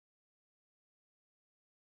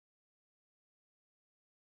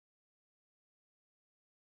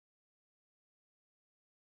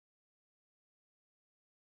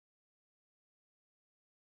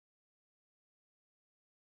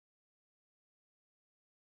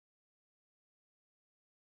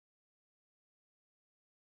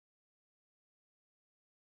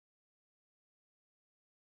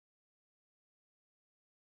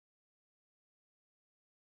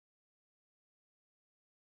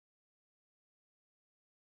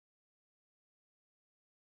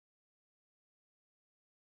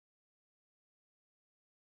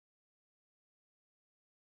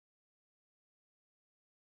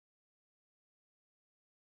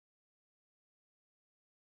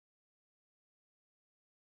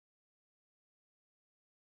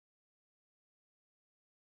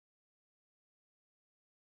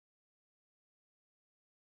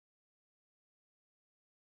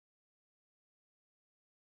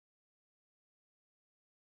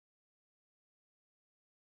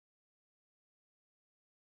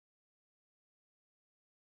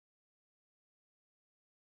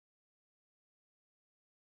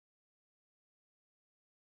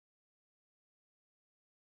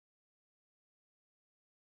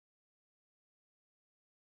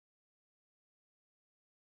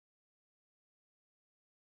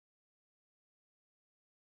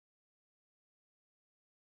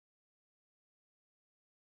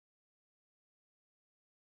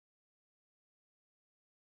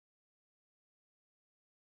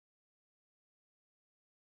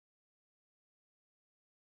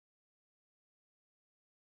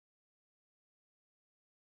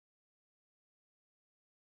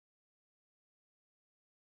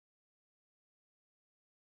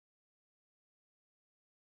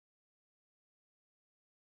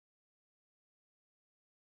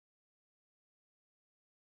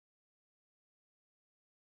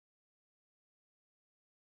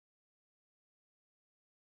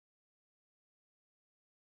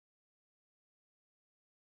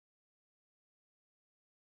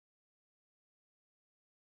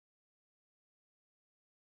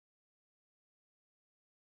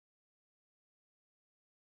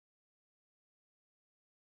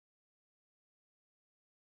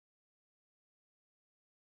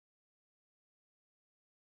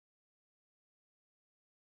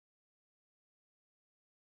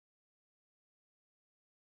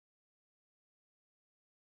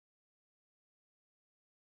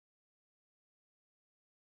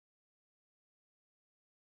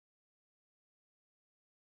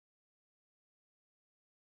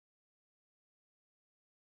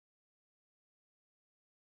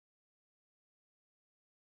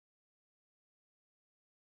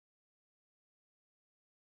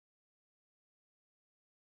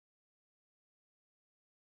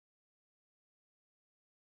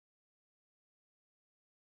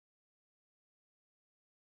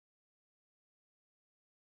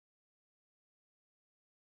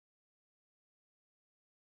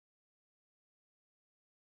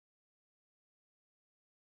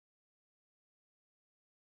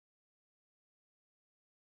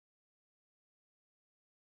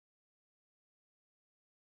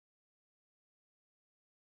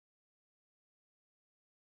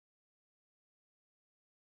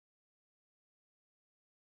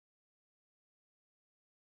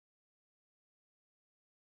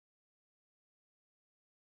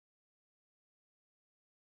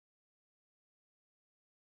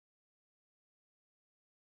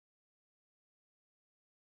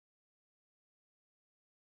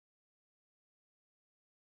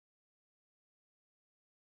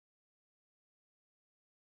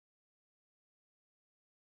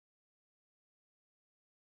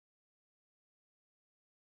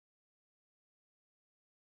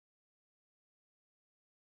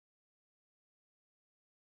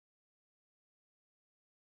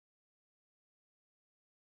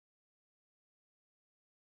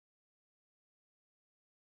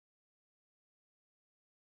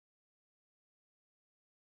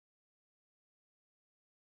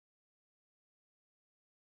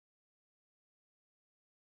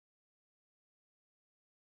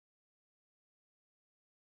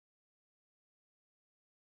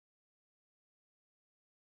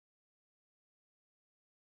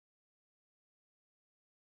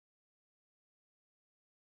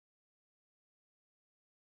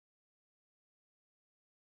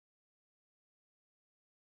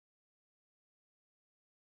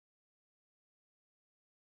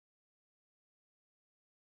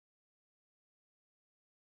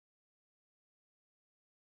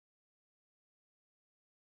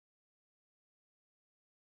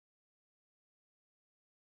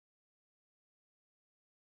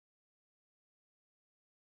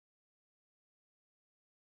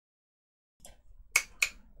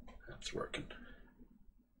That's working.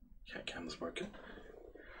 CatCam is working.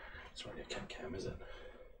 It's not a CatCam, is it?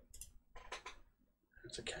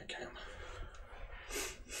 It's a CatCam.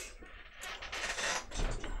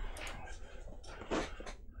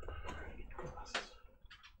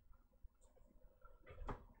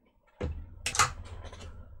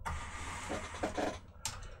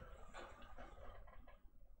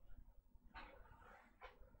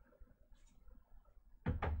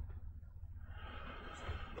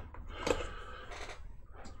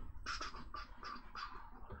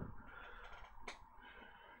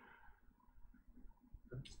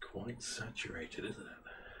 Quite saturated, isn't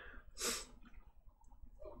it?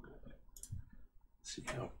 See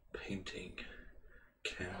how painting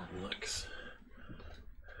cam looks.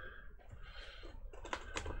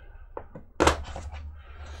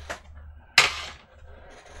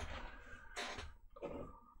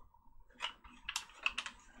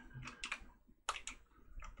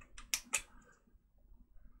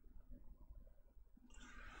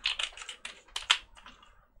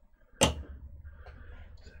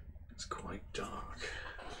 Quite dark.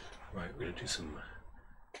 Right, we're going to do some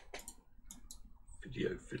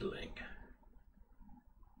video fiddling.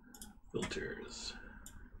 Filters.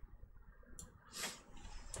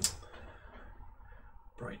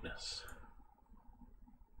 Brightness.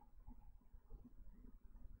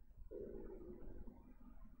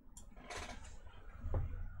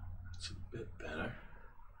 That's a bit better.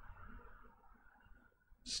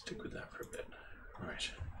 Stick with that for a bit.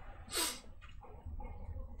 Right.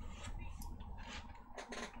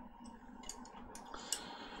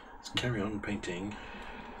 Carry on painting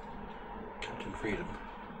Captain Freedom.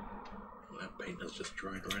 Well, that paint has just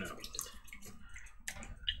dried right out.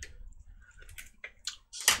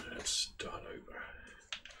 So let's start over.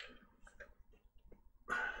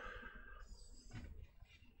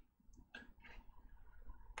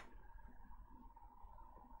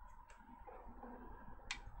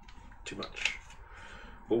 Too much.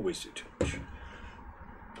 Always do too much.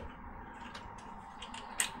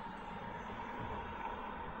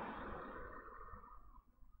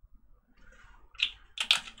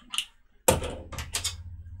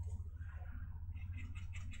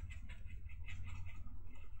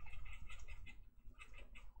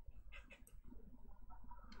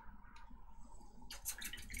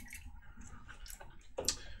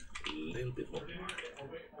 A little bit more.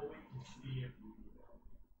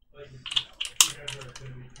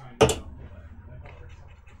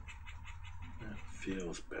 That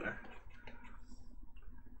feels better.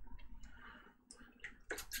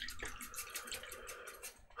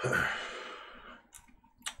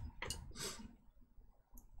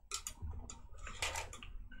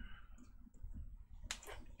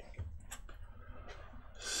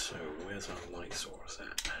 So where's our light source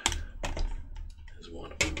at? There's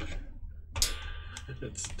one of them.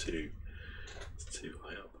 It's too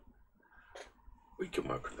high up. We can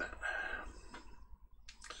work with that.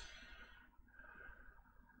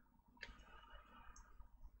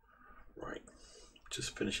 Right,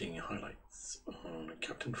 just finishing highlights on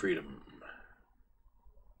Captain Freedom.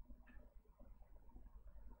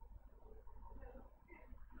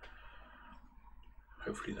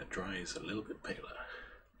 Hopefully that dries a little bit paler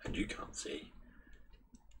and you can't see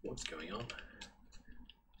what's going on.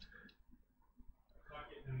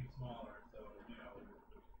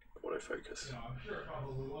 Autofocus. I'm sure it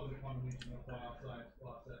probably was a combination of file size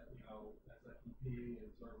plus SFTP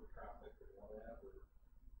and server traffic or whatever.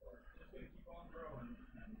 But it's just going to keep on growing,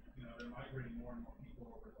 and they're migrating more and more people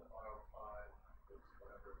over to file size,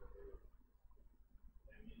 whatever they need.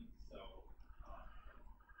 So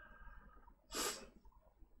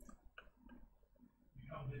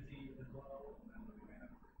become busy as well, and then we may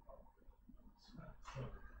have to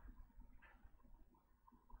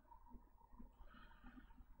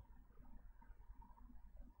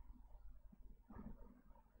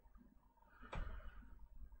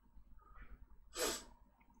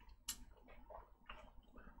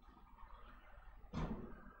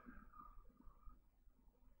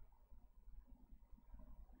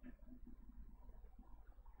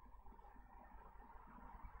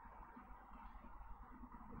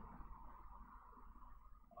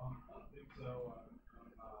so. So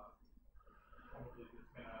probably just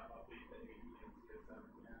gonna update the AE and CSM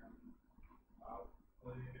again,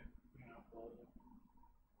 play, pull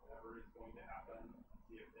whatever is going to happen,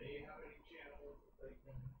 see if they have any channels that they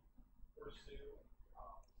can pursue.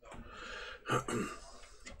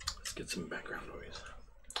 Let's get some background noise.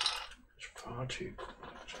 It's far too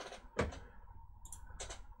much.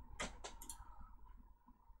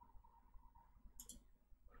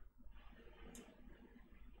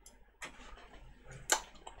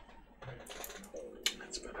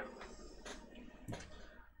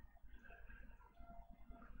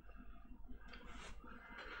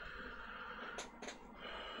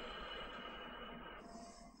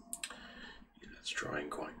 It's drying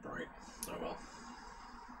quite bright. Oh well.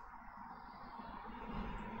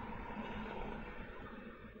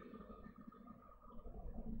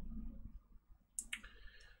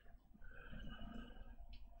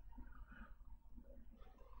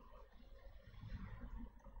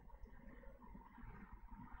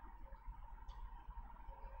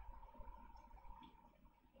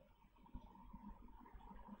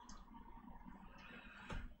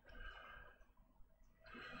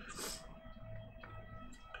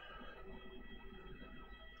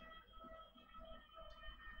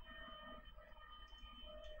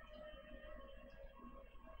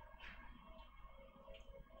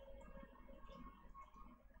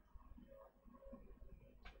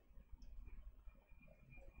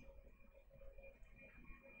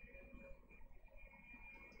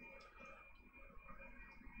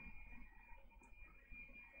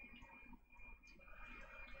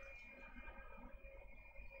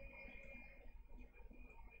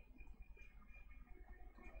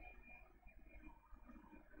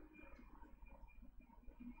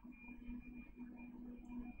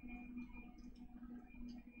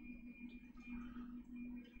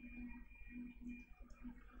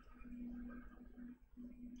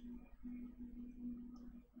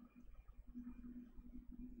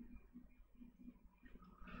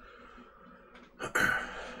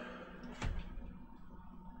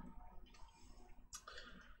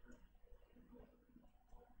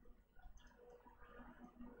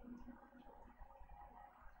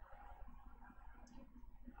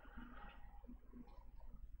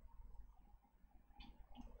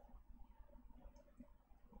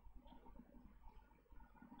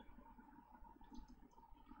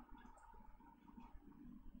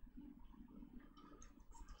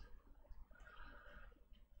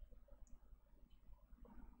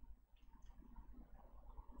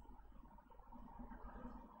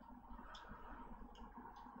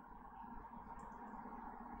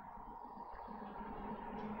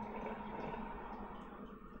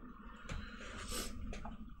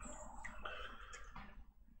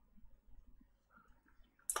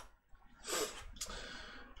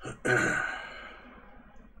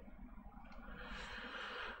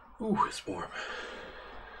 Ooh, it's warm.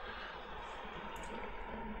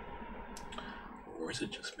 Or is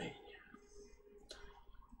it just me?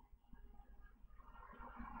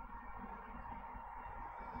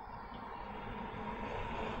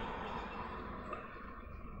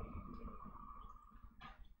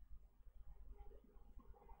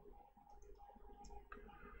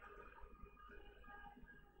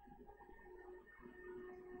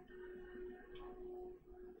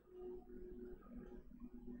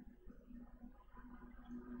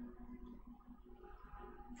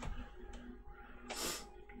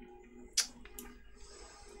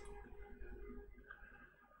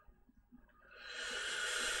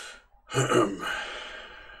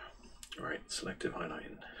 Right, selective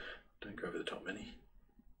highlighting. Don't go over the top many.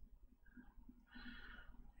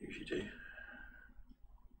 Usually do.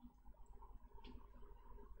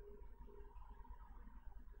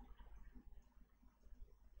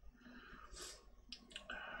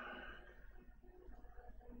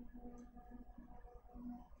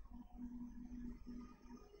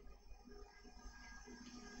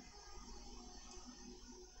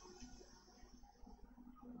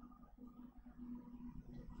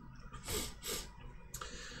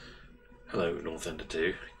 Hello, North Ender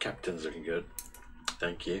 2. Captain's looking good.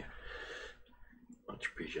 Thank you. Much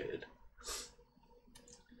appreciated.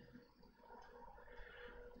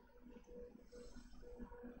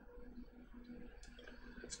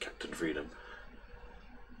 It's Captain Freedom.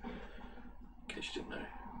 In case you didn't know.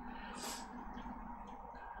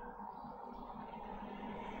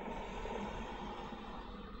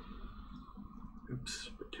 Oops,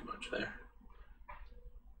 a bit too much there.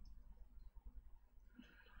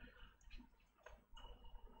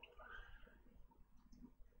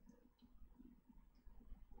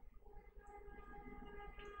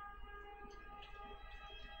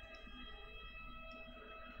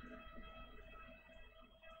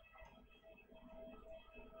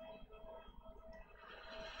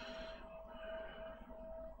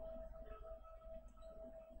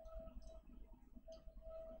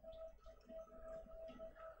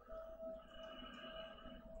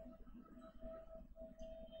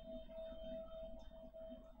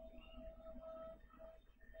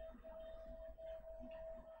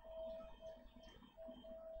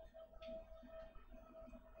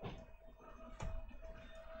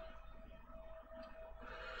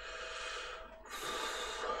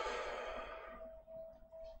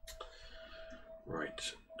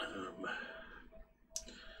 Right,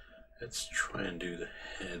 let's try and do the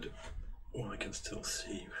head Well, I can still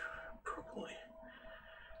see properly.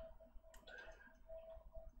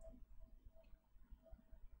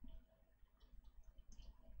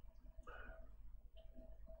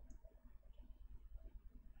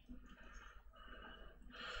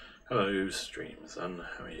 Hello, Streamson.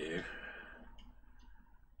 How are you?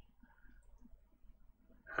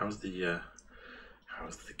 How's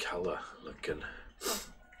the color looking?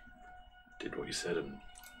 Did what you said and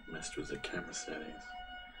messed with the camera settings.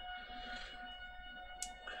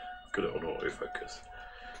 Got it on autofocus.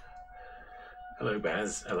 Hello,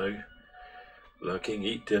 Baz. Hello. Lurking,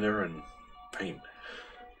 eat dinner and paint.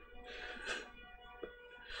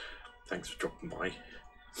 Thanks for dropping by.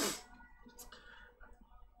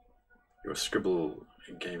 Your scribble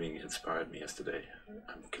gaming inspired me yesterday.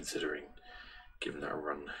 I'm considering giving that a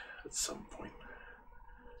run at some point.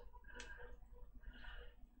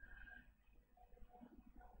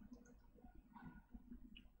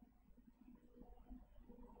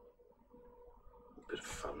 A bit of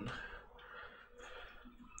fun.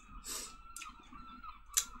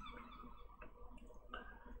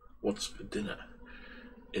 What's for dinner?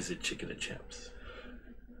 Is it chicken and chips?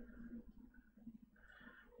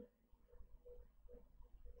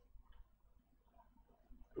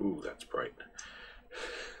 Ooh, that's bright.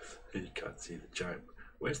 You can't see the giant.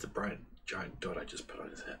 Where's the giant dot I just put on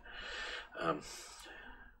his head?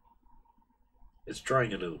 It's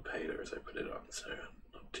drying a little paler as I put it on, so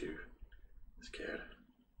I'm not too scared.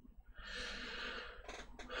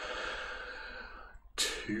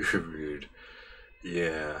 Too rude.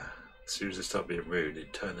 Yeah. As soon as I start being rude, you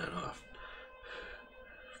turn that off.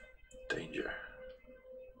 Danger.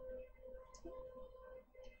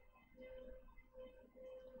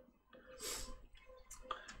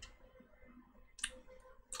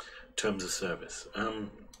 Terms of service.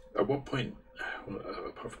 At what point,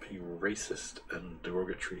 apart from being racist and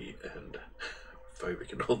derogatory and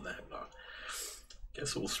phobic and all that, I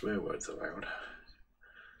guess all swear words allowed,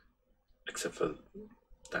 except for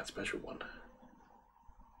that special one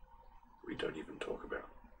we don't even talk about.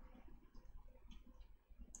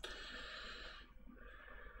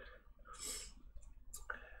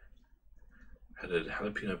 Had a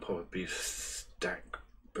jalapeno popper beef stack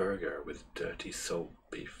burger with dirty salt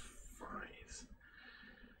beef fries.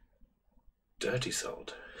 Dirty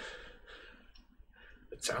salt.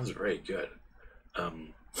 It sounds very good.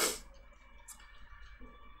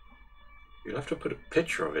 You'll have to put a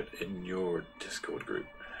picture of it in your Discord group,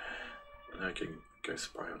 and I can go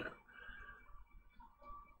spy on it.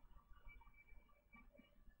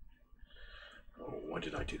 Oh, why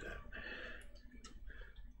did I do that?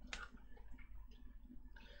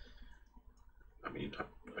 I mean,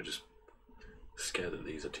 I'm just scared that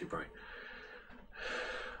these are too bright.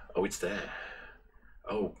 Oh, it's there.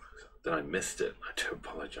 Oh, then I missed it. I do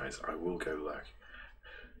apologize. I will go look.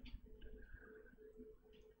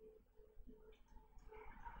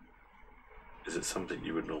 Is it something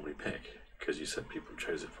you would normally pick? Because you said people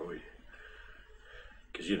chose it for you.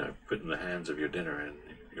 Because, you know, putting the hands of your dinner in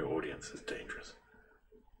your audience is dangerous.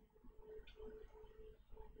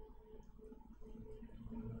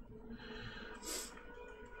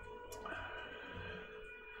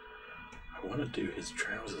 I want to do his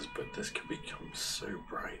trousers, but this could become so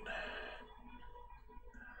bright.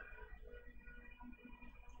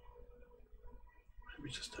 Maybe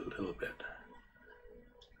just a little bit.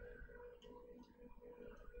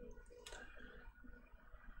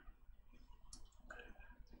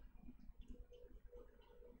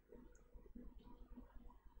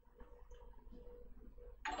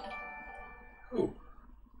 Oh,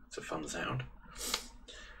 that's a fun sound.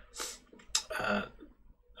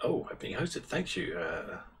 Oh, I'm being hosted. Thank you,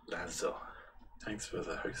 Lazel. Thanks for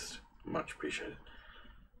the host. Much appreciated.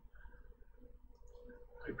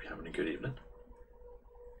 Hope you're having a good evening.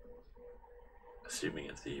 Assuming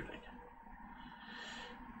it's the evening.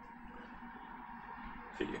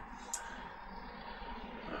 For you.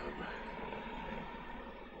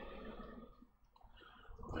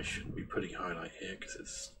 I shouldn't be putting highlight here because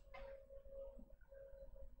it's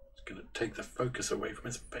going to take the focus away from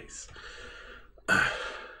his face.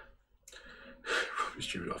 Probably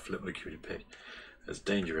stupid off flip the community pick. That's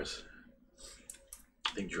dangerous.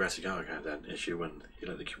 I think Jurassic Ark had that issue when you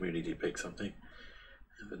let the community pick something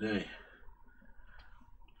the other day.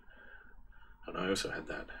 And I also had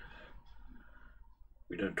that.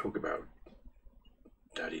 We don't talk about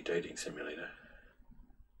Daddy Dating Simulator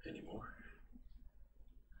anymore.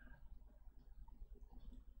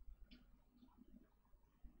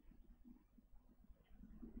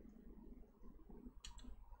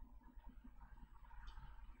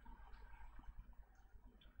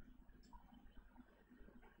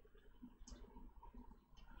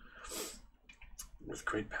 with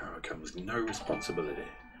great power comes no responsibility.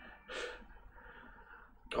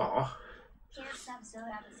 Aw.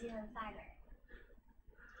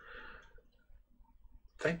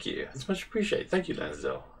 Thank you. That's much appreciated. Thank you,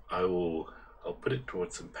 Lansdale. I'll put it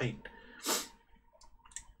towards some paint.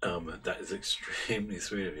 That is extremely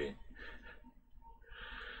sweet of you.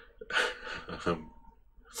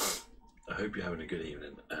 I hope you're having a good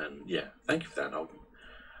evening, and yeah, thank you for that. I'll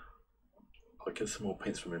get some more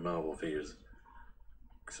paints from my Marvel figures,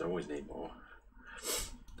 because I always need more.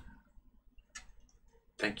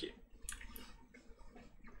 Thank you.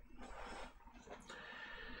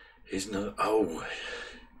 He's no. Oh,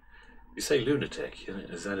 you say lunatic?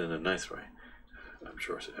 Is that in a nice way? I'm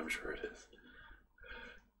sure it is.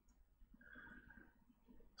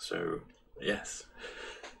 So, yes.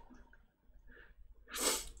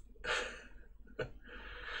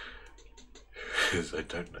 Because I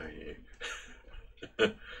don't know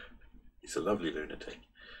you. He's a lovely lunatic.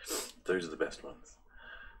 Those are the best ones.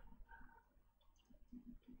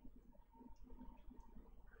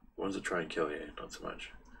 Ones that try and kill you, not so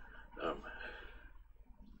much.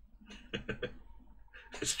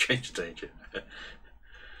 It's strange danger.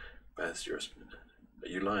 Baz, are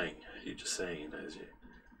you lying? Are you just saying he knows you?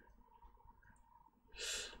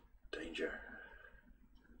 Danger.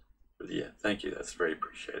 But yeah, thank you, that's very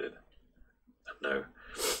appreciated. No,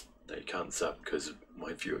 you can't sub because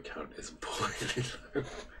my viewer count is appallingly low.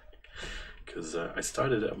 Because I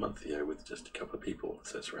started it a month ago with just a couple of people,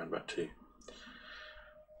 so it's around about 2.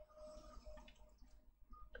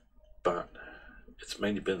 But it's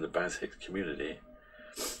mainly been the Baz Hicks community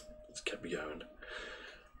that's kept me going.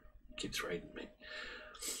 Keeps raiding me.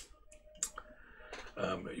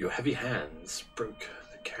 Your heavy hands broke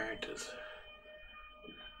the characters.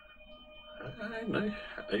 I don't know.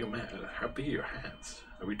 How big are your hands?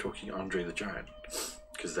 Are we talking Andre the Giant?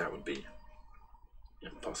 Because that would be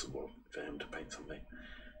impossible for him to paint something.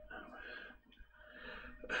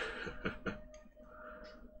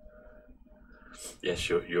 Yes,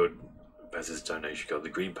 your Baz's donation got the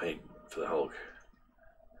green paint for the Hulk.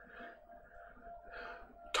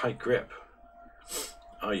 Tight grip.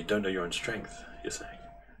 Oh, you don't know your own strength, you're saying?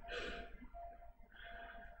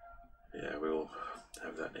 Yeah, we all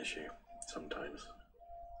have that issue sometimes.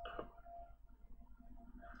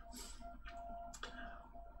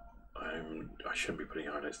 I shouldn't be putting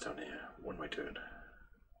highlights down here. What am I doing?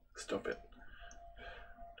 Stop it.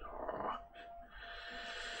 Oh.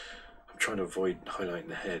 I'm trying to avoid highlighting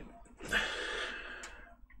the head.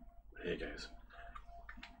 Here goes.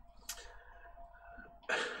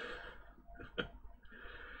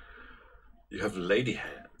 You have lady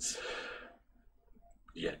hands,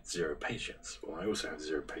 yet 0 patience. Well, I also have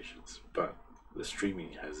 0 patience, but the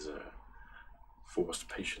streaming has forced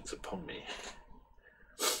patience upon me.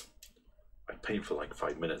 I paid for like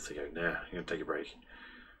 5 minutes ago. Nah, I'm gonna take a break.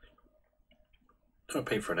 I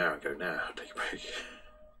paid for an hour ago. Nah, I'll take a break.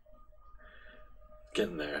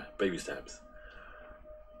 Getting there, baby steps.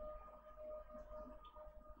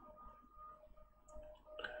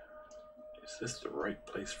 Is this the right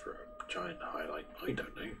place for a giant highlight? I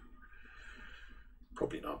don't know.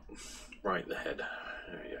 Probably not. Right, the head.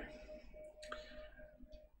 There we go.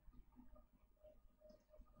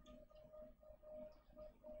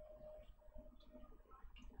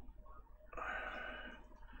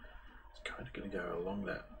 It's kind of going to go along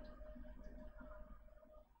that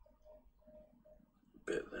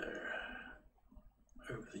bit there.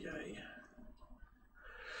 Over the A.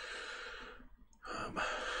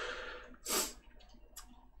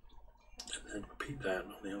 And then repeat that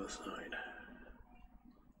on the other side.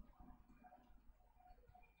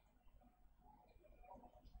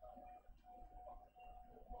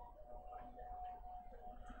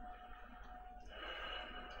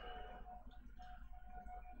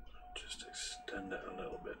 Just extend it a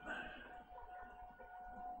little bit.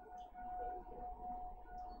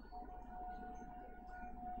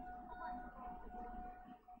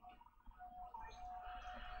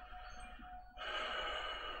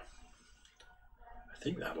 I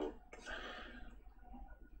think that'll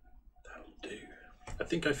do. I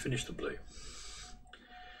think I finished the blue.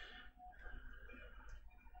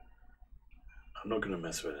 I'm not going to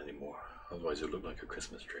mess with it anymore, otherwise it'll look like a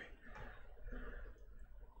Christmas tree.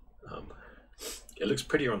 It looks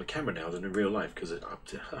prettier on the camera now than in real life because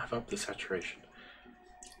I've upped the saturation.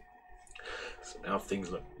 So now things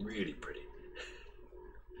look really pretty.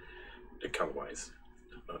 Color-wise,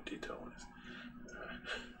 not detail-wise.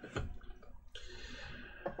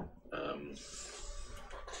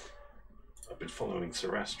 I've been following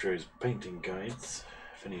Sarastro's painting guides.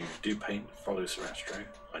 If any of you do paint, follow Sarastro.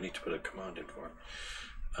 I need to put a command in for him.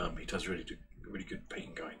 He does really good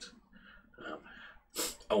painting guides.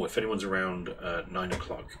 Oh, if anyone's around 9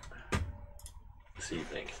 o'clock this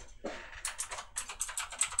evening,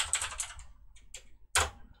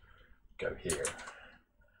 go here.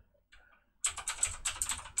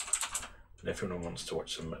 And if anyone wants to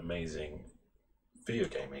watch some amazing video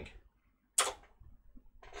gaming,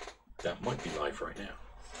 that might be live right now.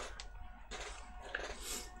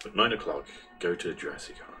 But 9 o'clock, go to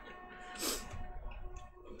Jurassic Ark.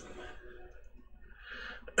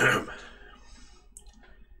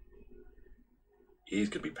 He's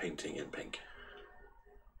going to be painting in pink.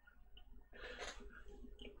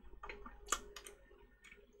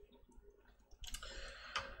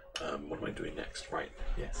 What am I doing next? Right,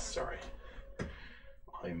 yes, sorry.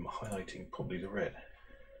 I'm highlighting probably the red.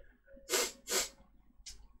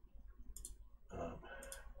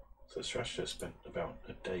 So Strasha spent about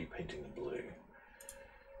a day painting the blue,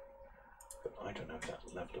 but I don't have that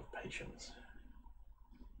level of patience.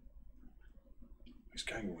 It's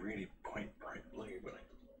going really bright blue, but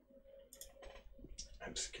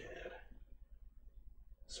I'm scared.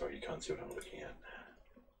 Sorry, you can't see what I'm looking at.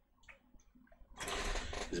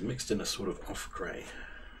 It's mixed in a sort of off grey.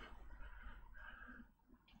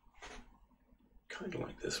 Kind of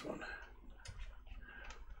like this one.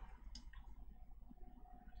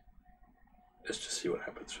 Let's just see what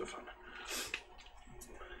happens for fun.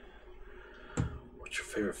 What's your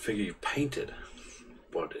favourite figure you've painted?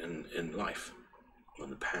 What, in life? In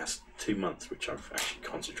the past 2 months, which I've actually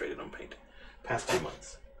concentrated on painting. Past 2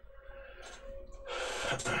 months.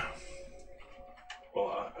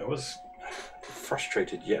 Well, I was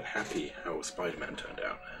frustrated yet happy how Spider-Man turned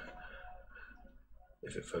out.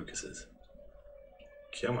 If it focuses.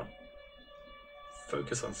 Come on.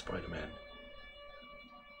 Focus on Spider-Man.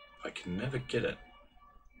 I can never get it.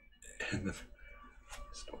 It's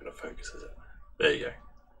not going to focus, is it? There you go.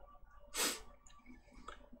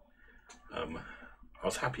 I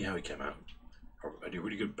was happy how he came out. I do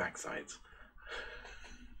really good backsides.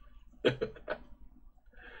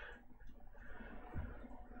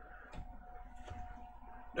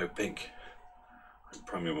 No pink. I'm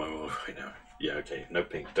priming my wall right now. Yeah, okay, no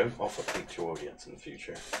pink. Don't offer pink to your audience in the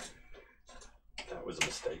future. That was a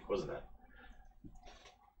mistake, wasn't it?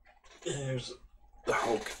 There's the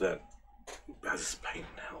Hulk that has his paint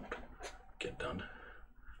help get done.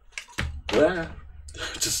 There.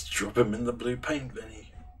 Just drop him in the blue paint, then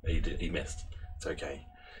he missed. It's okay.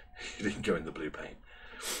 He didn't go in the blue paint.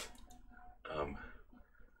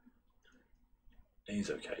 He's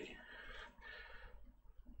okay.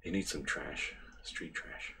 He needs some trash, street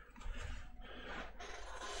trash.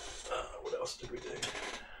 What else did we do?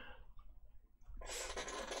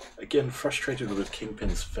 Again, frustrated with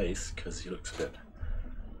Kingpin's face because he looks a bit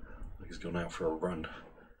like he's gone out for a run.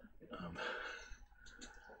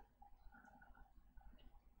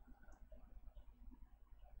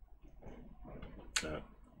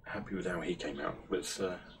 Happy with how he came out, but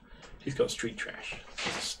he's got street trash.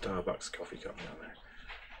 There's a Starbucks coffee cup down there.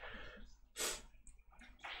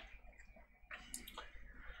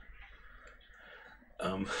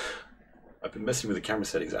 I've been messing with the camera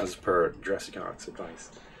settings as per Jurassic Ark's advice.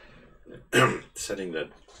 Setting the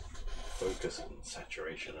focus and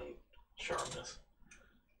saturation and sharpness.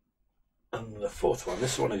 And the fourth one,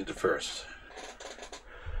 this is the one I did the first.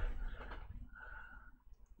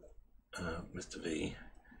 Mr. V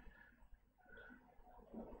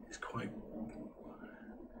is quite...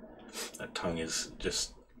 That tongue is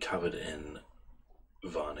just covered in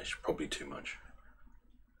varnish, probably too much.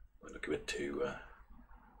 I look a bit too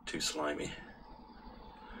slimy.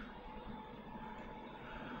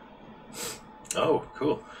 Oh,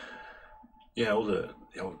 cool. Yeah, all the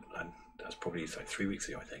old, that's probably like 3 weeks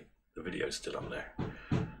ago, I think. The video's still on there.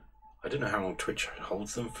 I don't know how long Twitch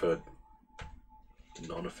holds them for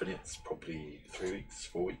non-affiliates, probably 3 weeks,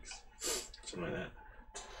 4 weeks, something like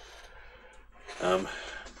that.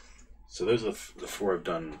 So those are the four I've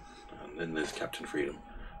done, and then there's Captain Freedom.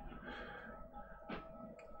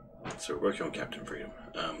 So we're working on Captain Freedom.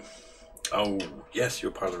 Oh, yes,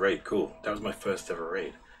 you're part of the raid. Cool. That was my first ever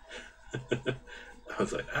raid. I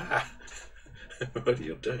was like, what are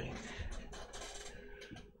you doing?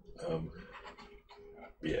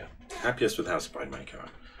 Yeah, happiest with how Spider-Man came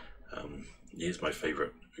out. He's my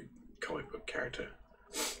favorite comic book character.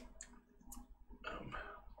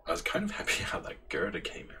 I was kind of happy how that Gerda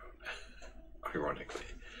came out, ironically,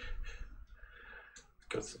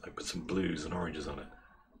 because I put some blues and oranges on it.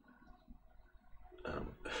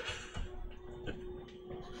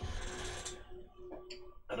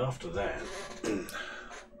 And after that,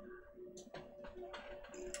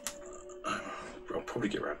 I'll probably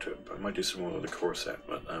get around to it, but I might do some more of the core set.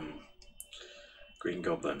 But Green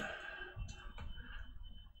Goblin.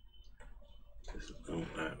 Oh,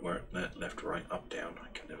 where left, right, up, down. I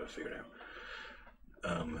can never figure it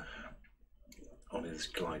out. On his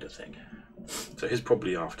glider thing. So he's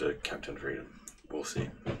probably after Captain Freedom. We'll see.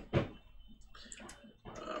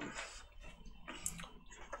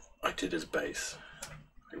 I did his base.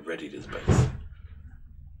 I readied his base.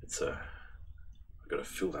 It's I've got to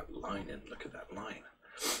fill that line in. Look at that line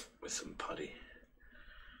with some putty.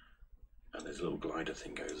 And his little glider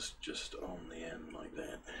thing goes just on the end like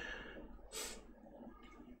that.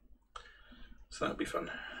 So that'll be fun.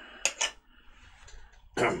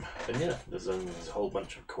 And yeah, there's a whole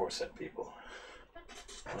bunch of core set people.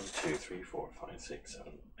 1, 2, 3, 4, 5, 6,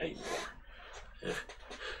 7, 8 more. Yeah.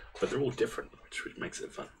 But they're all different, which makes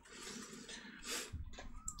it fun.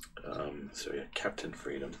 So yeah, Captain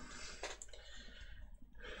Freedom.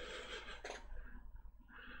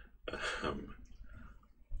 I'm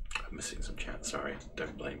missing some chat, sorry,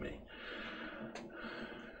 don't blame me.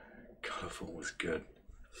 Colourful was good.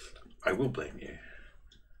 I will blame you,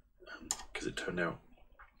 because it turned out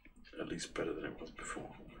at least better than it was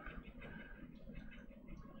before.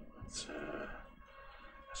 It's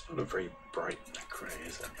not a very bright grey,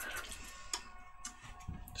 is it?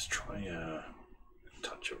 Let's try a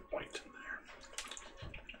touch of white in there.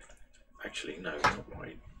 Actually, no, not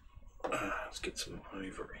white. Let's get some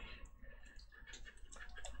ivory.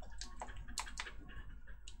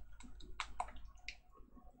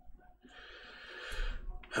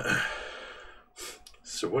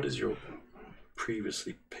 So what is your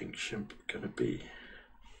previously pink shimp going to be,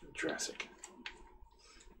 Jurassic?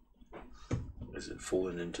 Is it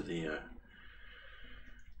fallen into the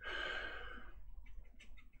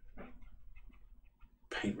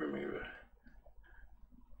paint remover?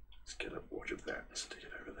 Let's get a watch of that and stick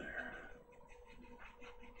it over there.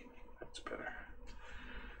 That's better.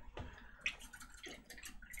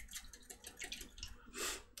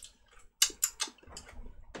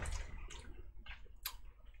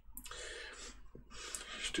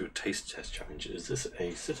 Let's do a taste test challenge. Is this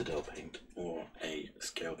a Citadel paint or a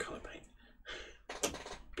scale color paint?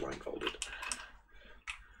 Blindfolded.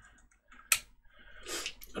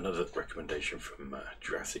 Another recommendation from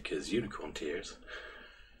Jurassic is Unicorn Tears.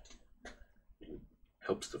 It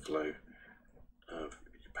helps the flow of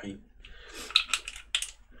your paint.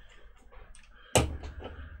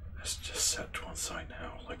 Let's just set to one side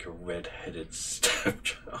now, like a red-headed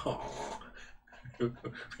stepchild. Oh,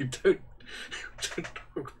 we don't talk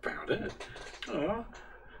about it. Oh.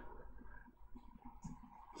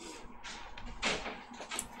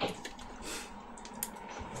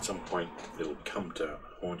 At some point, it'll come to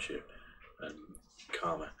haunt you, and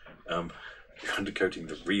karma. You're undercoating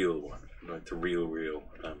the real one, like the real.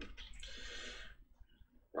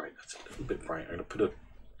 Right, that's a little bit bright. I'm going to put a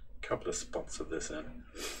couple of spots of this in.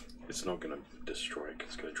 It's not going to destroy it,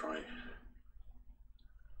 it's going to dry.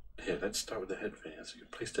 Here, let's start with the head fan. It's a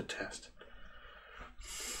good place to test.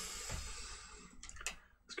 It's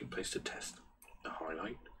a good place to test the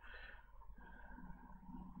highlight.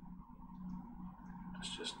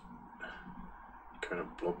 It's just kind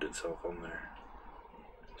of blobbed itself on there.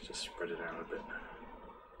 Let's just spread it out a bit.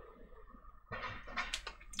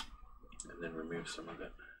 And then remove some of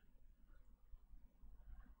it.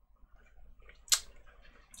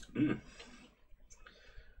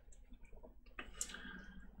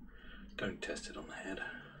 Don't test it on the head.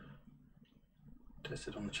 Test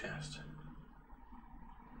it on the chest.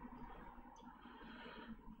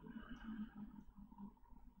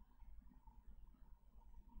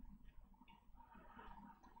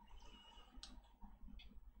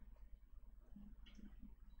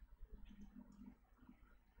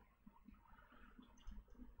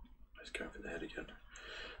 Let's go for the head again.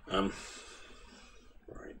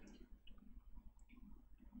 Right.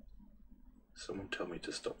 Someone tell me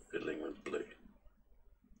to stop fiddling with blue.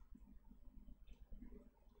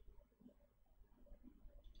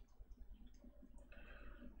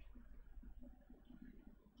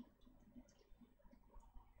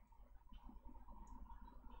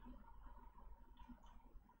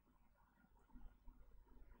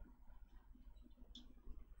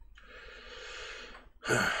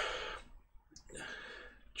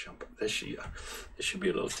 Jump. There should be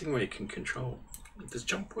a little thing where you can control. Does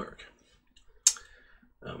jump work?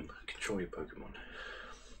 Control your Pokemon.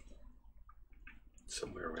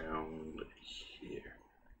 Somewhere around here.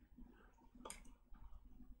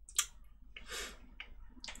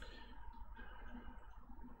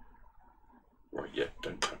 Right, yeah,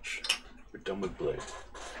 don't touch. We're done with blue.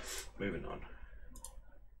 Moving on.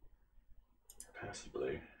 Pass the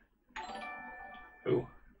blue. Oh,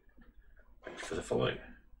 thanks for the follow.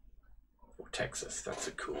 For Texas, that's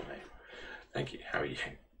a cool name. Thank you. How are you?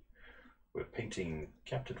 We're painting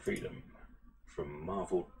Captain Freedom from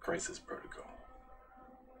Marvel Crisis Protocol.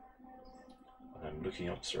 And I'm looking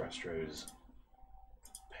up Sir Astro's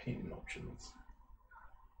painting options.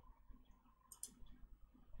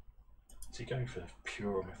 Is he going for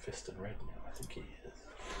pure Mephiston red now? I think he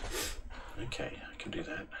is. Okay, I can do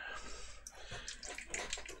that.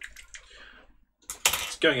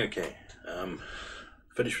 It's going okay.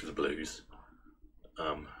 Finished with the blues.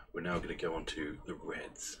 We're now going to go on to the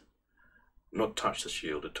reds. Not touch the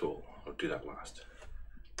shield at all. I'll do that last.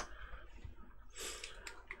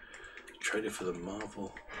 Trailer for the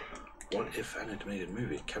Marvel What If animated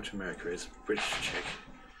movie. Captain America is British chick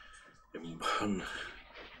in one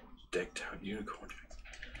decked out unicorn.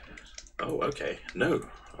 Oh, okay. No,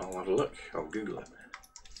 I'll have a look. I'll Google it.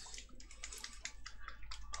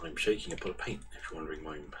 I'm shaking a pot of paint, if you're wondering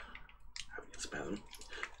why I'm having a spasm.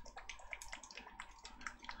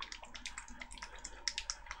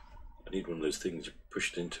 I need one of those things you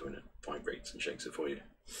push it into and it vibrates and shakes it for you.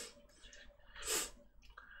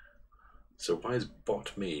 So why is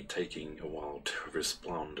bot me taking a while to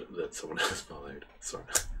respond that someone else followed? Sorry,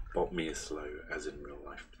 bot me is slow, as in real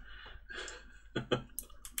life.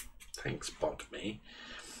 Thanks, bot me.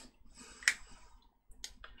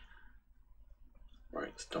 Right,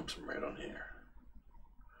 let's dump some red on here.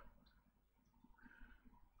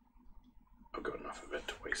 I've got enough of it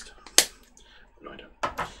to waste. No, I don't.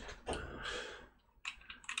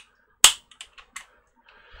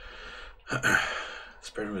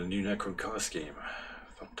 Spread with a new Necron color scheme.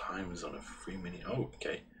 Fun times on a free mini. Oh,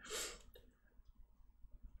 okay.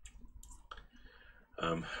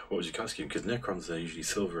 What was your color scheme? Because Necrons are usually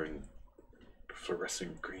silver and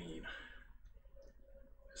fluorescent green.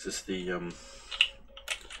 Is this the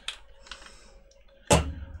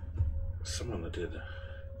someone that did a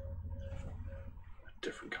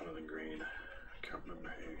different color than green? I can't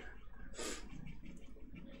remember who.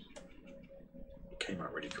 It came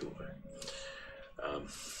out really cool though.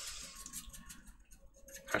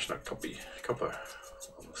 Hashtag copper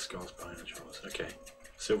on the skulls behind the jaws. Okay,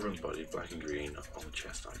 silver on the body, black and green on the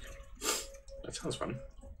chest icon. That sounds fun.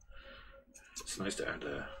 It's nice to add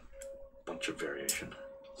a bunch of variation.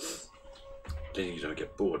 Then you don't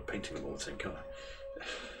get bored painting them all the same colour.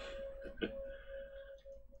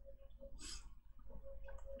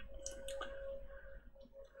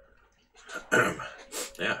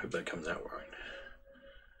 Yeah, I hope that comes out right.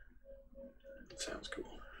 It sounds cool.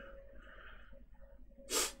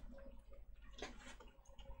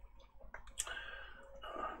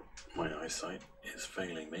 My eyesight is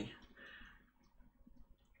failing me.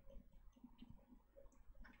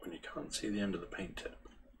 When you can't see the end of the paint tip,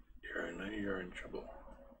 you're in trouble.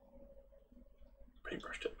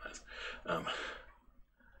 Paintbrush tip, nice.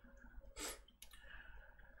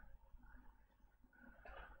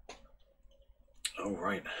 Oh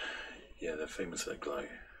right, yeah, they're famous for their glow.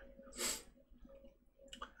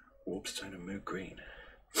 Warpstone and Mood Green.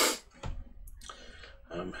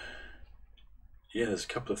 Yeah, there's a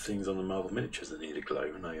couple of things on the Marvel miniatures that need a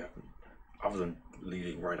glow, and I haven't, other than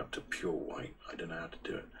leading right up to pure white, I don't know how to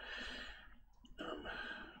do it.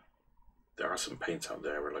 There are some paints out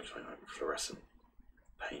there where like fluorescent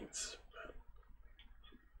paints, but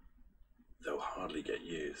they'll hardly get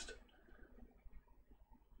used.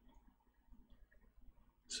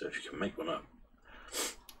 So if you can make one up,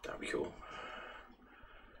 that'd be cool.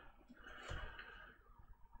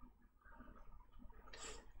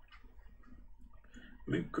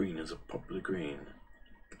 Mood Green is a popular green.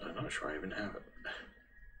 I'm not sure I even have it.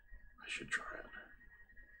 I should try it.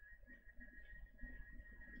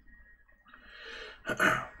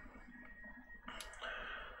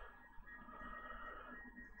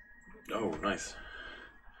 Oh, nice.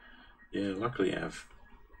 Yeah, luckily I've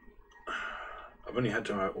only had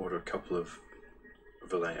to order a couple of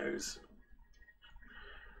Valeos,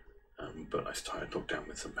 but I started locked down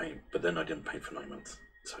with some paint, but then I didn't paint for 9 months,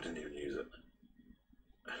 so I didn't even use it.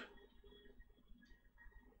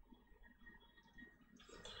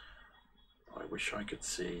 I wish I could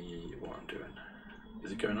see what I'm doing.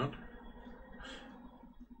 Is it going on?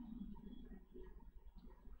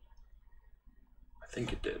 I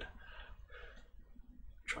think it did.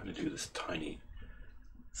 I'm trying to do this tiny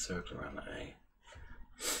circle around the A.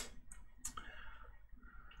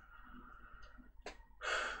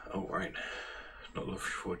 Oh right, not looking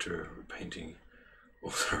forward to painting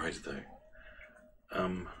authorized though.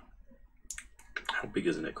 How big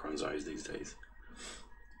is a Necron's eyes these days?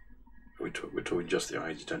 We're talking just the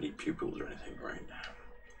eyes, you don't need pupils or anything, right?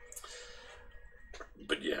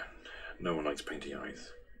 But yeah, No one likes painty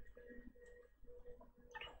eyes.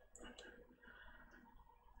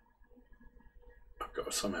 I've got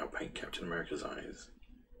to somehow paint Captain America's eyes.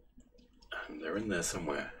 And they're in there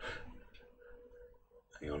somewhere.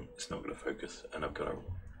 Hang on, it's not going to focus. And I've got to...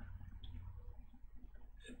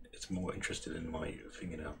 It's more interested in my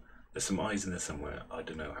fingernail. There's some eyes in there somewhere. I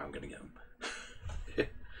don't know how I'm going to get them.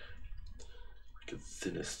 Like the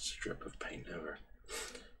thinnest strip of paint ever.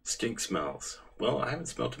 Skink smells. Well, I haven't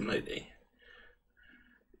smelled him lately.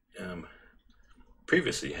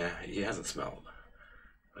 Previously, he hasn't smelled.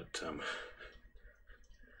 But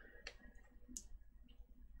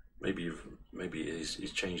maybe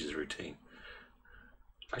he's changed his routine.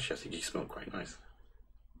 Actually, I think he smelled quite nice.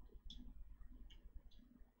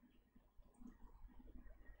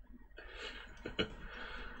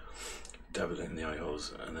 Dab it in the eye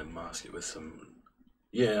holes and then mask it with some.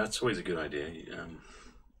 Yeah, that's always a good idea.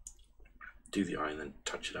 Do the eye and then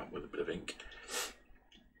touch it up with a bit of ink.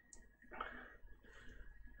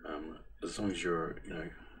 As long as you're,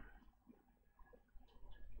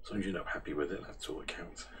 as long as you're not happy with it, that's all that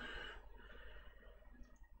counts.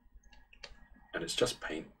 And it's just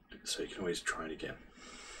paint, so you can always try it again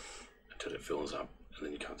until it fills up, and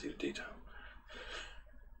then you can't see the detail.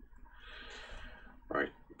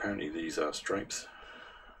 Right, apparently these are stripes,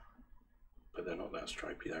 but they're not that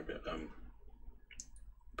stripey. They're a bit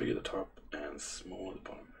big at the top and small at the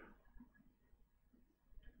bottom.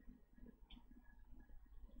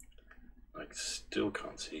 I still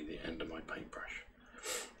can't see the end of my paintbrush.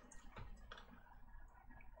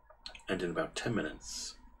 And in about 10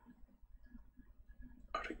 minutes,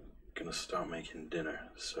 I'm going to start making dinner,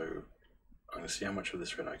 so I'm going to see how much of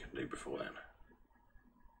this red I can do before then.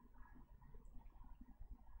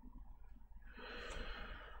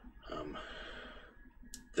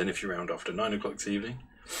 Then if you're around after 9 o'clock this evening,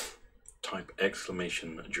 type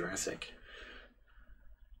 !Jurassic.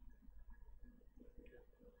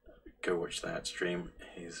 Go watch that stream.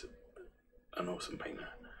 He's an awesome painter.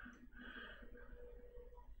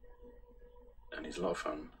 And he's a lot of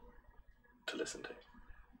fun to listen to.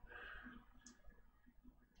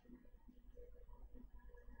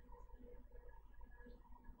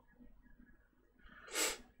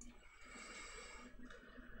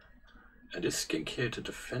 And is Skink here to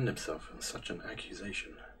defend himself from such an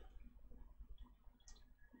accusation?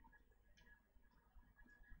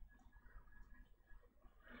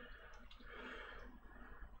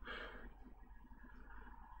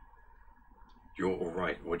 You're all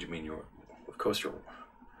right. What do you mean you're... Of course you're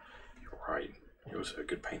right. You're also a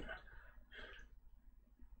good painter.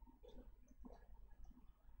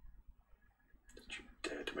 Did you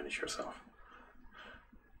dare diminish yourself?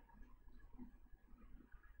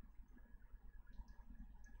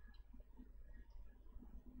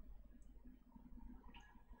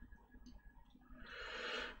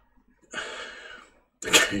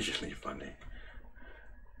 Occasionally funny.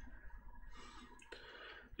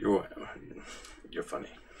 You're funny.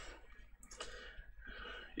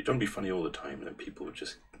 You don't be funny all the time, and then people would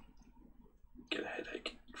just get a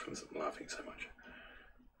headache from laughing so much.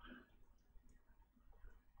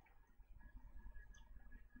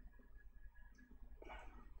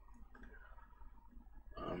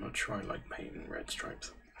 I'm not sure I like painting red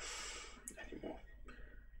stripes anymore.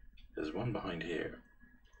 There's one behind here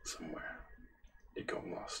somewhere. It got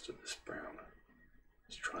lost in this brown.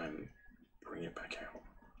 Let's try and bring it back out.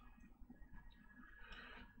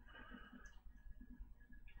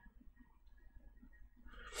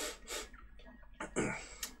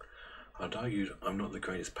 I'd argue I'm not the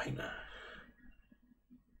greatest painter.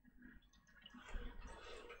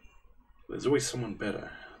 There's always someone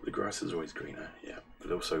better. The grass is always greener, yeah.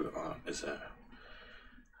 But also art is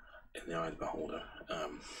in the eye of the beholder.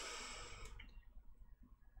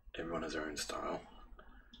 Everyone has their own style.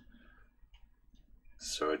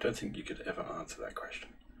 So I don't think you could ever answer that question.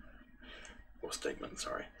 Or statement,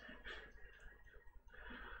 sorry.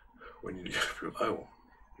 When you go, oh,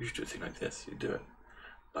 you should do a thing like this, you do it.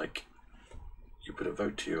 Like, you put a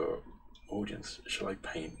vote to your audience, shall I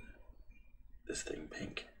paint this thing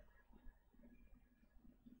pink?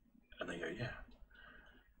 And they go, yeah.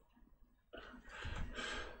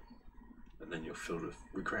 And then you're filled with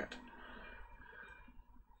regret.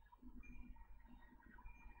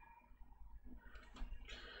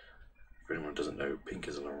 For anyone who doesn't know, pink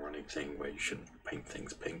is a long-running thing where you shouldn't paint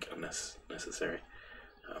things pink unless necessary.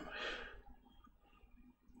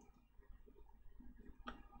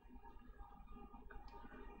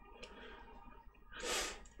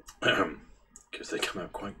 Because they come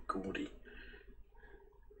out quite gaudy.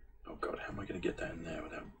 Oh god, how am I going to get that in there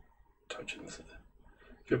without touching this?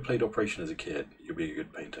 If you played Operation as a kid, you'll be a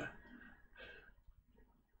good painter.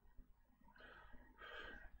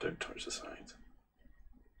 Don't touch the sides.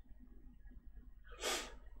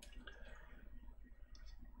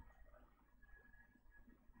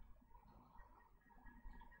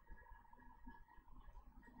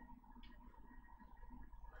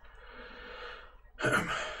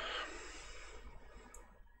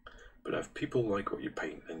 But if people like what you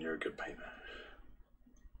paint, then you're a good painter.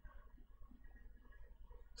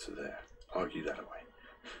 So there, argue that away.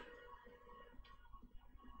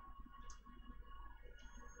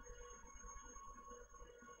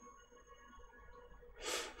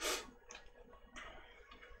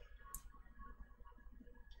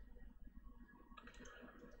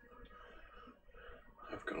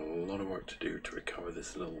 I've got a lot of work to do to recover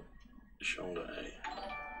this little shoulder,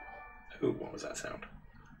 eh? Ooh, what was that sound?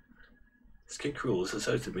 Skink rules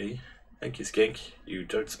asserted me. Thank you, Skink. You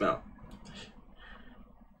don't smell.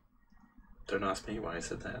 Don't ask me why I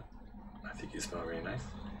said that. I think you smell really nice.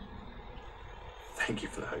 Thank you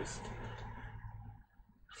for the host.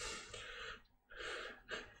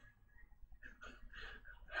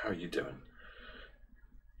 How are you doing?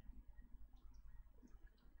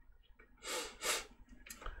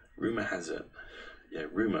 Rumour has it. Yeah,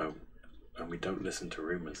 rumour, and we don't listen to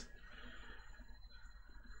rumours.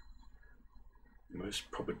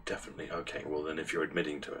 Most probably, definitely. Okay, well then if you're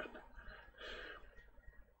admitting to it.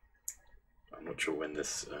 I'm not sure when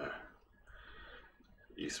this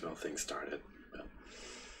you smell thing started, but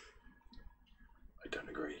I don't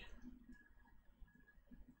agree.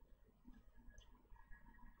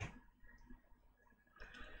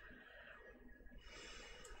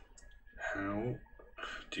 How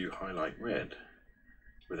do you highlight red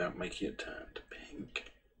without making it turn to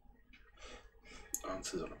pink?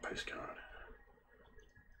 Answers on a postcard.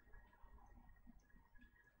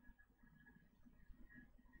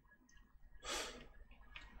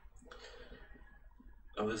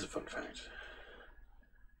 Oh, there's a fun fact.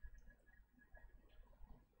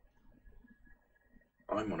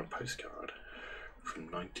 I'm on a postcard from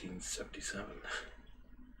 1977.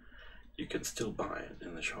 You can still buy it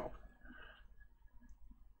in the shop.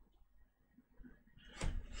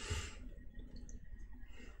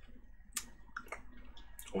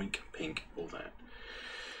 Oink, pink, all that.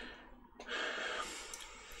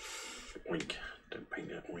 Oink, don't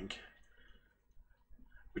paint it, oink.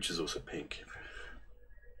 Which is also pink,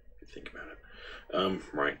 if you think about it.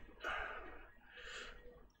 Right.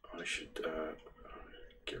 I should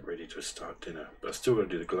get ready to start dinner, but I still got to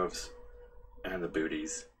do the gloves and the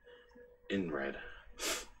booties in red.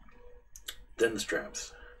 Then the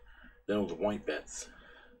straps, then all the white bits,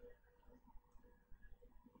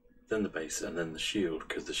 then the base, and then the shield,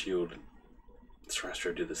 because the shield,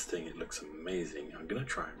 Strastro did this thing, it looks amazing. I'm going to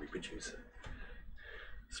try and reproduce it.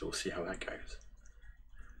 So we'll see how that goes.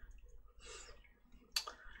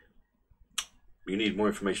 You need more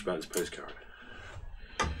information about this postcard.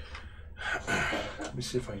 Let me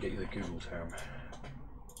see if I can get you the Google term.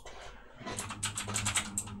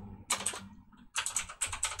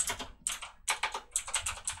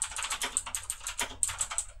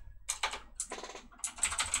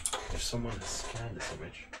 If someone has scanned this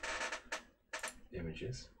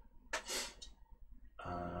images,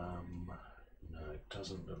 no, it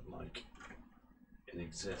doesn't look like it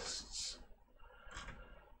exists.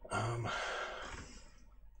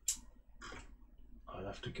 I'll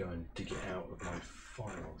have to go and dig it out of my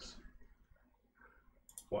files.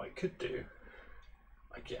 What I could do,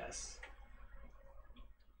 I guess,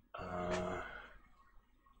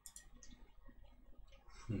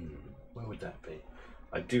 where would that be?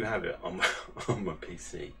 I do have it on my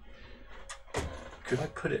PC. Could I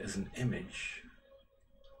put it as an image?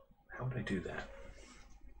 How would I do that?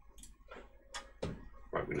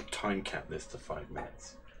 Right, we're going to time cap this to 5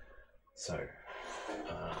 minutes. So,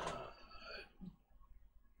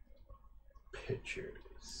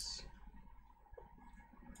 pictures.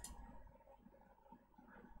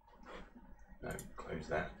 No, close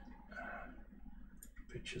that.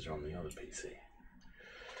 Pictures are on the other PC.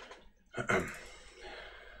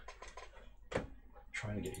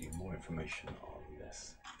 Trying to get you more information on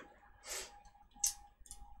this.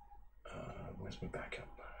 Where's my backup?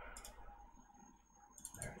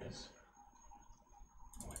 There it is.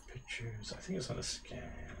 My pictures. I think it's on the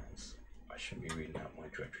scans. I shouldn't be reading out my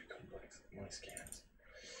directory complex. My scans.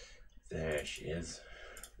 There she is.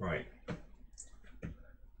 Right.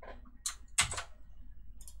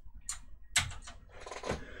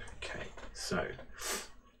 Okay, so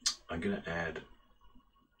I'm going to add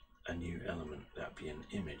a new element. That'd be an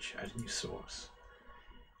image. Add a new source.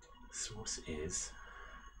 Source is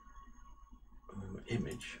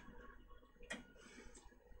image.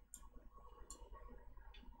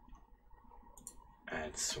 Add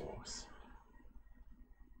Add source.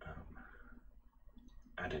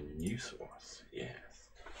 Add a new source. Yes.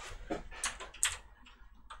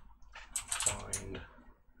 Find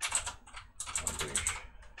publish.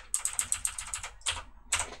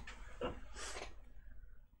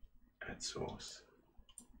 Add source.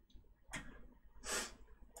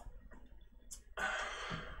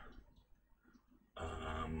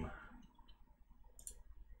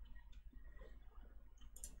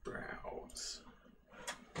 Browse.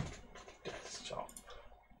 Desktop.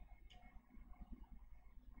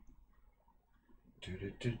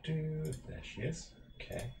 There she is.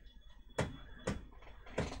 Okay.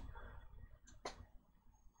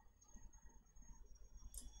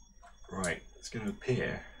 Right, it's going to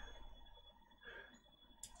appear.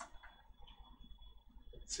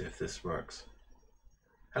 Let's see if this works.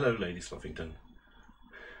 Hello, Lady Sloffington.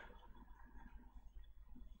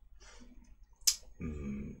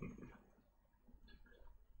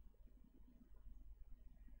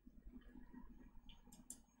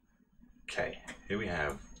 Okay, here we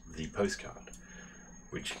have the postcard,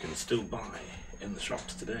 which you can still buy in the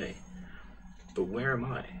shops today. But where am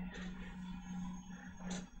I?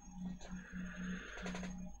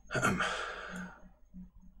 I'll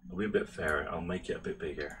be a bit fairer. I'll make it a bit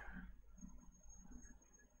bigger.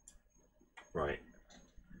 Right.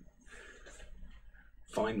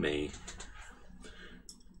 Find me.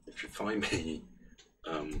 If you find me,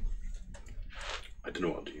 I don't know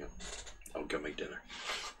what I'll do yet. I'll go make dinner.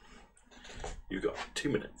 You got 2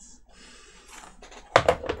 minutes.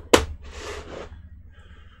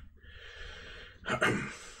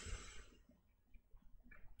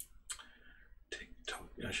 TikTok.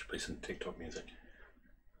 I should play some TikTok music.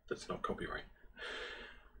 That's not copyright.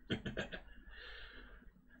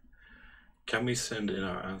 Can we send in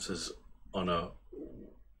our answers on a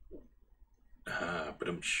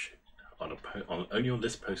only on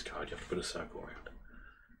this postcard? You have to put a circle around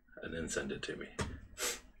and then send it to me.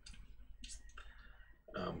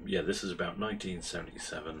 Yeah, this is about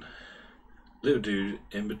 1977. Little dude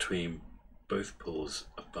in between both pools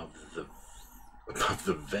above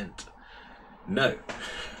the vent. No,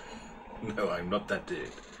 I'm not that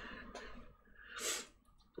dude.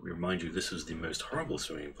 Let me remind you, this was the most horrible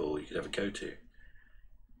swimming pool you could ever go to,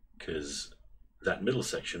 because that middle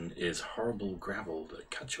section is horrible gravel that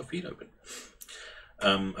cuts your feet open.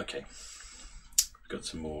 Okay, I've got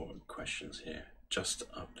some more questions here. Just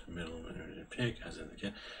up the middle, pig, as in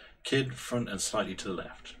the kid, front and slightly to the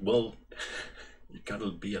left. Well, you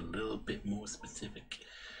gotta be a little bit more specific.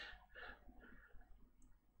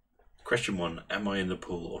 Question 1, am I in the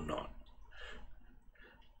pool or not?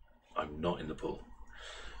 I'm not in the pool.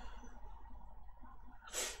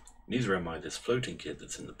 Neither am I this floating kid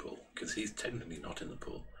that's in the pool, because he's technically not in the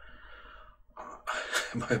pool.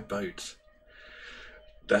 Am I a boat?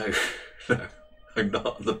 No, I'm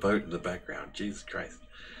not on the boat in the background. Jesus Christ,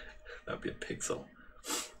 that'd be a pixel.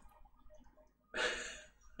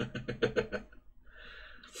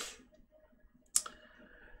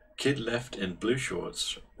 Kid left in blue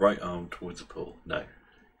shorts, right arm towards the pool. No,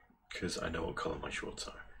 because I know what colour my shorts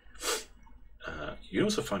are. You can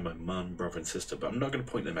also find my mum, brother and sister, but I'm not going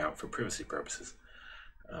to point them out for privacy purposes.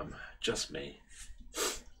 Just me.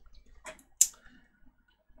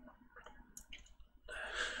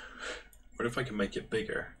 What if I can make it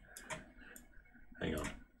bigger? Hang on,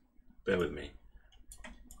 bear with me.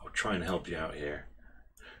 I'll try and help you out here.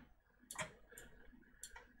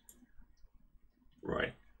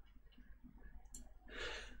 Right.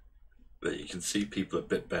 There, you can see people a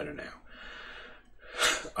bit better now.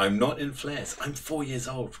 I'm not in flares. I'm 4 years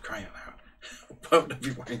old, for crying out loud. Why would I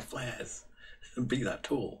be wearing flares and be that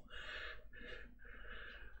tall?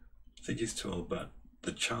 I think he's tall, but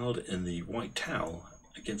the child in the white towel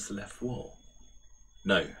against the left wall.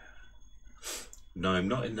 No, I'm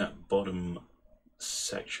not in that bottom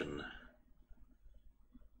section.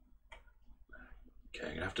 Okay,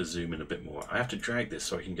 I'm gonna have to zoom in a bit more. I have to drag this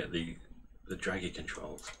so I can get the draggy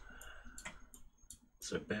controls.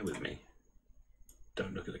 So bear with me.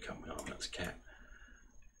 Don't look at the cut my arm, that's cat.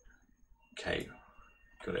 Okay,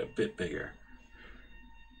 got it a bit bigger.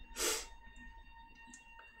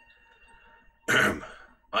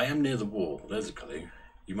 I am near the wall, there's a clue.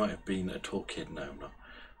 You might have been a tall kid, no I'm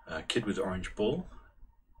not. Kid with orange ball.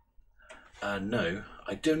 No,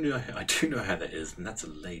 I do know how that is, and that's a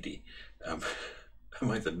lady. Am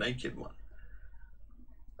I the naked one?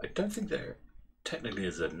 I don't think there technically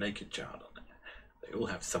is a naked child on it. They all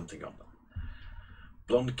have something on them.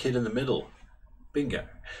 Blonde kid in the middle. Bingo.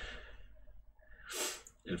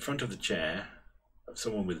 In front of the chair of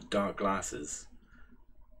someone with dark glasses,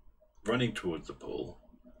 running towards the pool,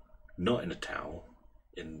 not in a towel,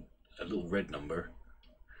 in a little red number.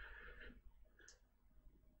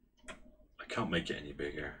 I can't make it any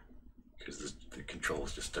bigger because the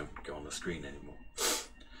controls just don't go on the screen anymore.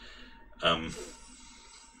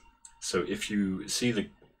 So if you see the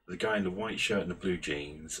guy in the white shirt and the blue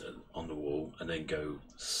jeans on the wall, and then go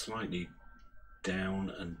slightly down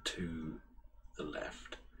and to the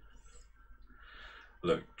left.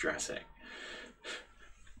 Look, Jurassic.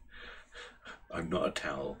 I'm not a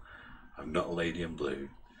towel. I'm not a lady in blue,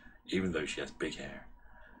 even though she has big hair.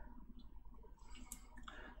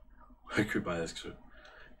 I could buy this. You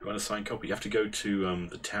want a signed copy? You have to go to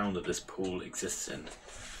the town that this pool exists in.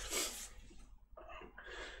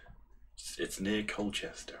 It's near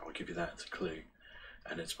Colchester. I'll give you that as a clue.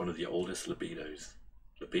 And it's one of the oldest libidos.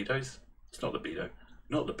 Libidos? It's not libido.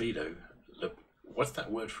 Not libido. What's that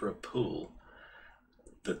word for a pool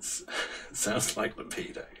that sounds like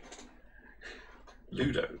libido?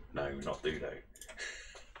 Ludo? No, not Ludo.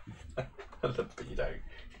 Libido.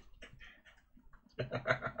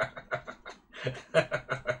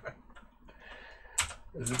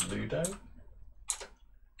 Is it Ludo?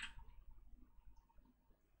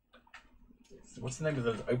 What's the name of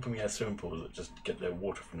those open air swimming pools that just get their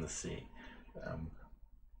water from the sea?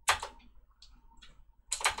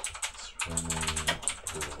 Swimming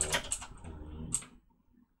pool.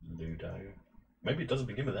 Ludo. Maybe it doesn't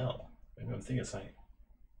begin with L. Maybe I'm thinking it's like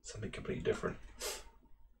something completely different.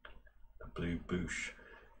 A blue boosh.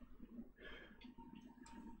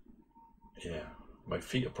 Yeah, my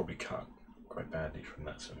feet are probably cut quite badly from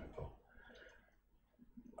that swimming pool.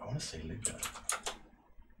 I want to say Ludo.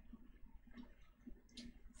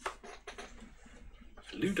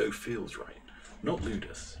 Ludo feels right, not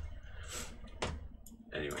Ludus.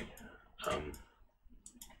 Anyway, let's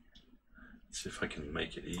see if I can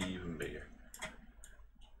make it even bigger.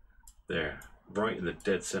 There, right in the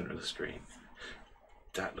dead center of the screen.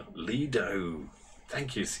 That look, Lido.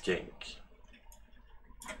 Thank you, Skink.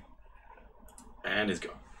 And it's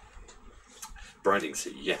gone.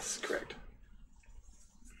 Brightsea, yes, correct.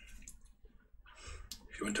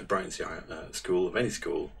 If you went to Brightsea school, of any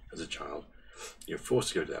school, as a child, you're forced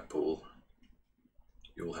to go to that pool,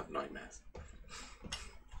 you will have nightmares.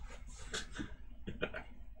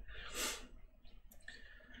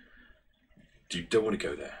 You don't want to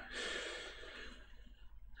go there.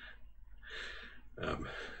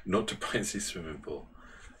 Not to Brightsea swimming pool.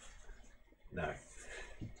 No,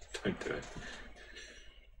 don't do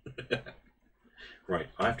it. Right,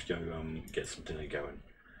 I have to go get some dinner going.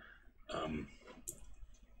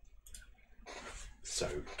 So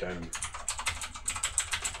go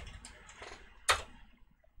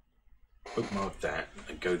bookmark that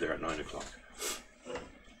and go there at 9 o'clock.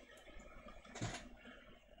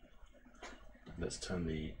 Let's turn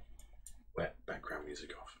the wet background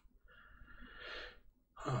music off.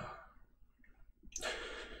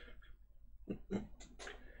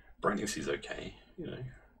 Brightsea's okay, you know,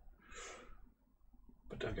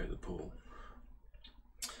 but don't go to the pool.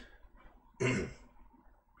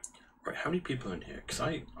 Right, how many people are in here? Because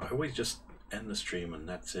I always just end the stream and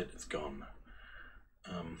that's it, it's gone.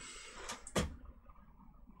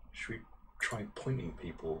 Should we try pointing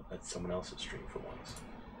people at someone else's stream for once?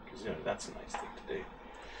 Because, you know, that's a nice thing to do.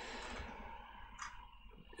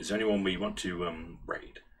 Is there anyone we want to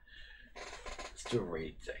raid? Let's do a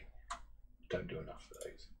raid thing. Don't do enough of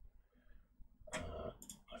those.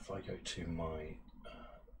 If I go to my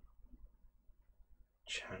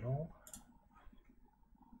channel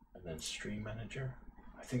and then stream manager,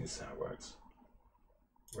 I think this is how it works.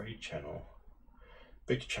 Raid channel,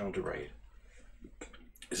 pick a channel to raid.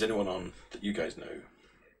 Is anyone on that you guys know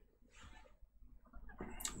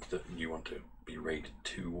that you want to be raided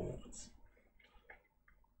towards?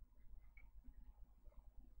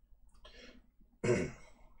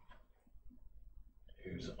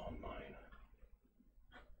 Who's online?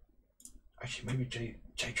 Actually, maybe J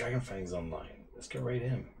Dragonfang's online. Let's go raid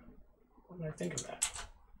him. What did I think of that?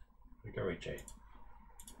 We go raid J.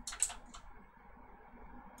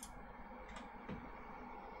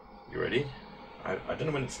 You ready? I don't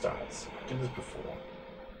know when it starts. I did this before.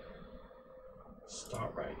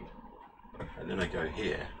 Start raid. And then I go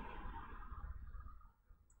here.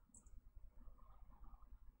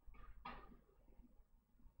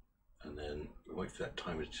 And then wait for that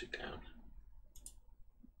timer to tick down.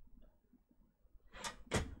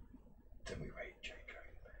 Then we raid J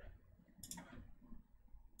Dragon.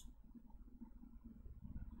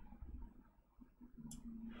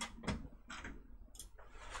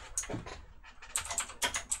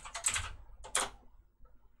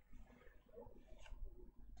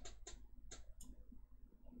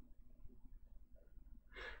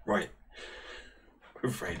 Right, we're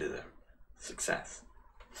afraid of them. Success.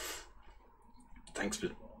 Thanks for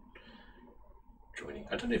joining.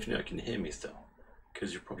 I don't know if you can hear me still,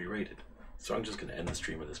 because you're probably rated. So I'm just going to end the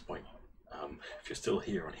stream at this point. If you're still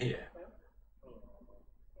here on here,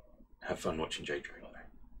 have fun watching J Drone.